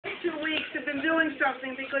must have been doing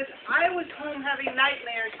something because I was home having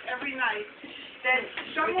nightmares every night that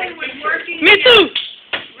someone was working Me too.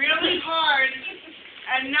 really hard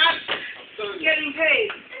and not getting paid.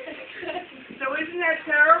 So isn't that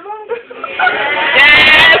terrible?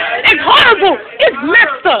 Yes, it's horrible. It's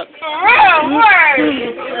messed up.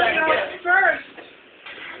 First,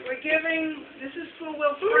 we're giving, this is for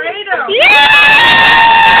Wilfredo.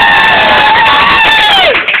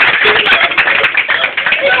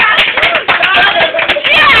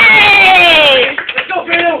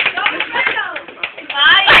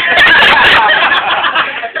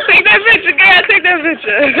 Take that picture, girl. Take that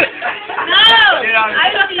picture. No!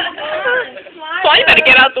 Paul, you better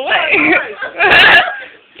get out the way.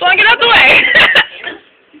 Paul, get out the way.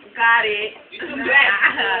 Got it.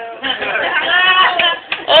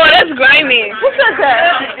 Oh, that's grimy. Who said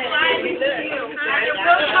that?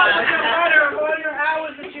 All your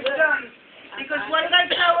hours that you've done. Because what did I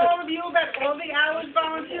tell all of you about all the hours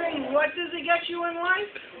volunteering? What does it get you in life?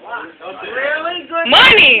 Really good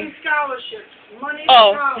Money. Scholarships. Money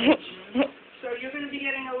Oh. for college. So you're going to be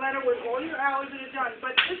getting a letter with all your hours that are done.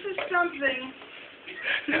 But this is something.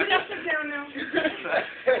 You just sit down now.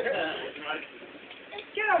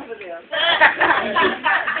 Get over there.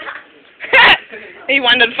 He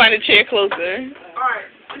wanted to find a chair closer. All right.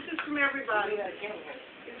 This is from everybody. This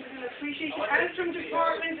is an appreciation. And it's from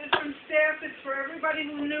departments, it's from staff, it's for everybody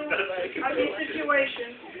who knew of the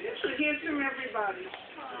situation. So here's from everybody.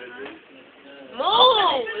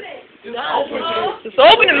 Move! Just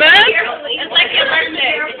open it, man. It's like your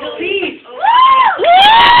birthday. Peace.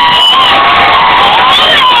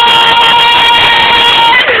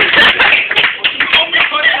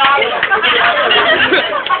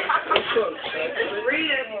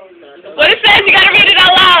 What it says, you gotta read it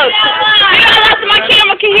out loud. Read it out loud so my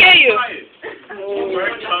camera can hear you. You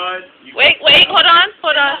worked hard. Wait, hold on.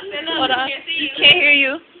 You can't hear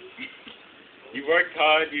you. You worked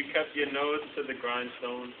hard. You kept your nose to the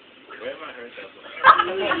grindstone. Where have I heard that before?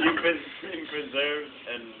 You've been preserved,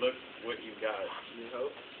 and look what you got. You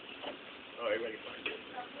hope? Oh, everybody find it.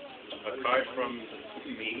 A card from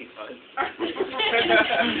me.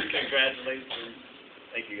 Congratulations.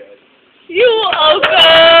 Thank you, guys. You welcome.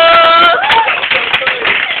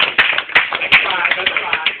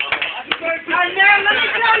 And now, let me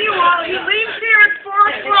tell you all, he leaves here at 4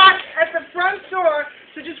 o'clock at the front door,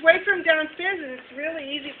 so just wait for him downstairs, and it's really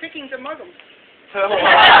easy picking to mug him. You're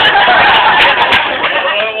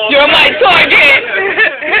my target. 4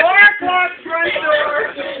 o'clock, front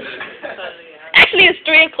door. Actually, it's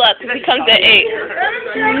 3 o'clock because he comes at 8.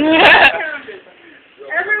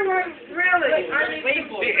 Everyone, really, I mean,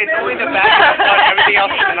 It's only the back. Everything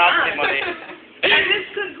else is monopoly money. and this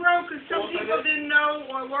could grow because some people didn't know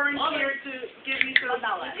or weren't here to give me some.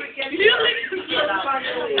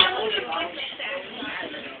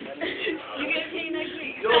 You get paid next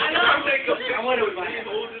week. I wonder if I am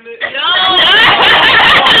holding it.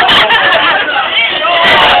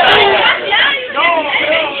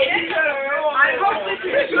 I hope this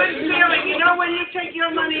is a good feeling. You know when you take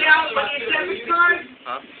your money out on your debit card?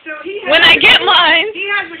 So he has, When I get mine. he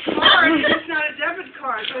has a card, and it's not a debit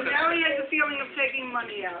card. So now he has the feeling of taking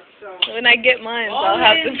money out. So When I get mine, I'll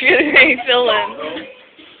have to fill in.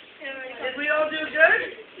 did we all do good?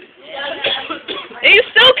 Are you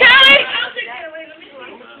still counting?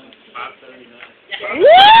 Woo!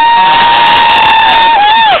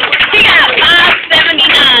 He got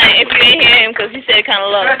 $5.79 if you ain't hear him because he said it kind of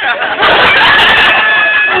low.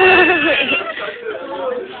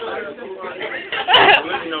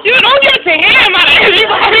 Dude, don't get to him out of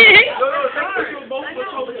everybody.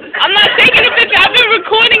 I'm not taking a picture. I've been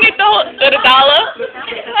recording it the dollar.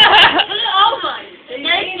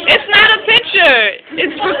 It's not a picture.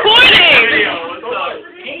 It's recording.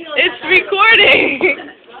 It's recording.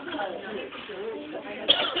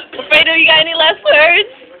 Wilfredo, you got any last words?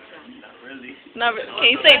 Not really. Can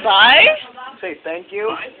you say bye? Say thank you.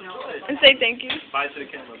 And say thank you. Bye to the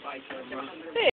camera. Bye, camera.